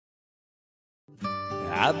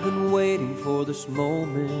I've been waiting for this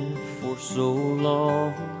moment for so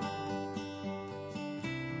long.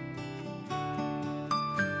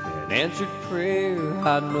 An answered prayer,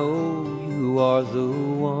 I know you are the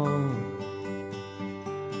one.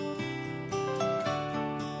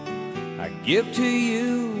 I give to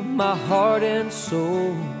you my heart and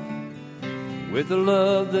soul, with a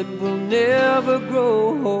love that will never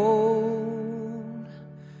grow old.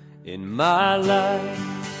 In my life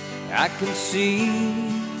I can see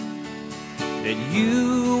that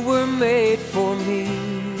you were made for me.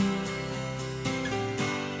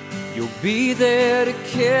 You'll be there to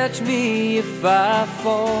catch me if I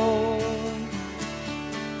fall.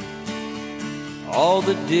 All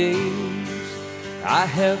the days I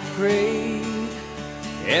have prayed,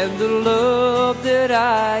 and the love that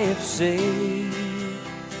I have saved,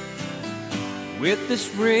 with this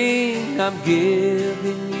ring I'm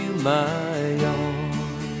giving you my all.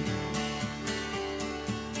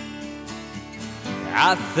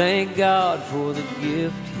 I thank God for the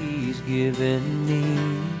gift He's given me,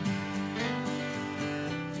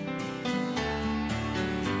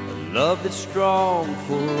 a love that's strong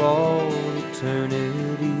for all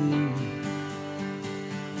eternity.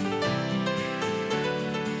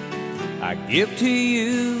 I give to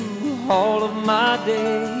you all of my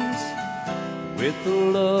days, with a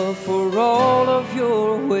love for all of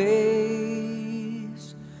your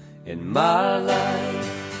ways. In my life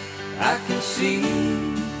I can see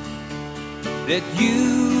that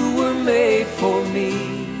you were made for me.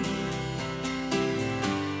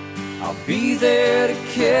 I'll be there to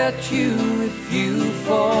catch you if you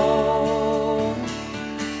fall.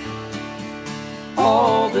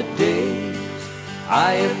 All the days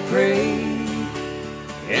I have prayed,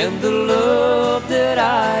 and the love that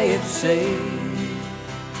I have saved,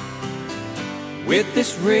 with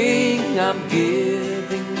this ring I'm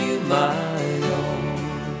giving you my all.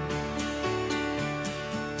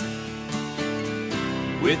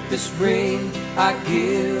 With this ring I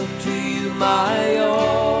give to you my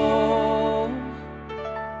all.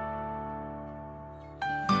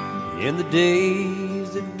 In the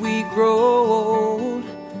days that we grow old,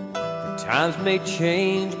 the times may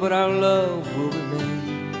change, but our love will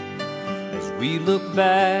remain. As we look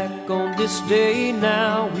back on this day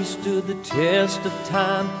now, we stood the test of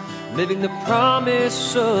time, living the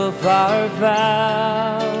promise of our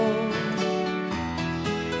vow.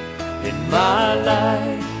 In my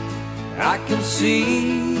life I can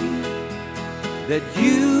see that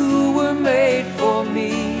you were made for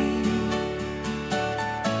me.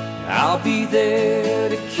 I'll be there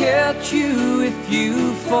to catch you if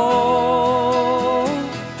you fall.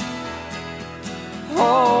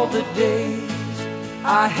 All the days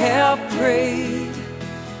I have prayed,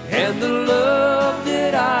 and the love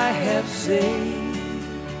that I have saved,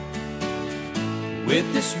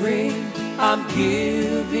 with this ring I'm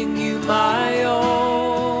giving you my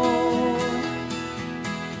all.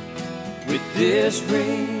 With this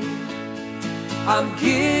ring I'm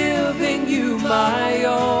giving you my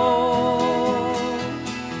all.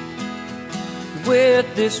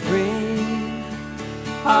 With this ring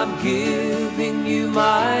I'm giving you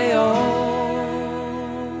my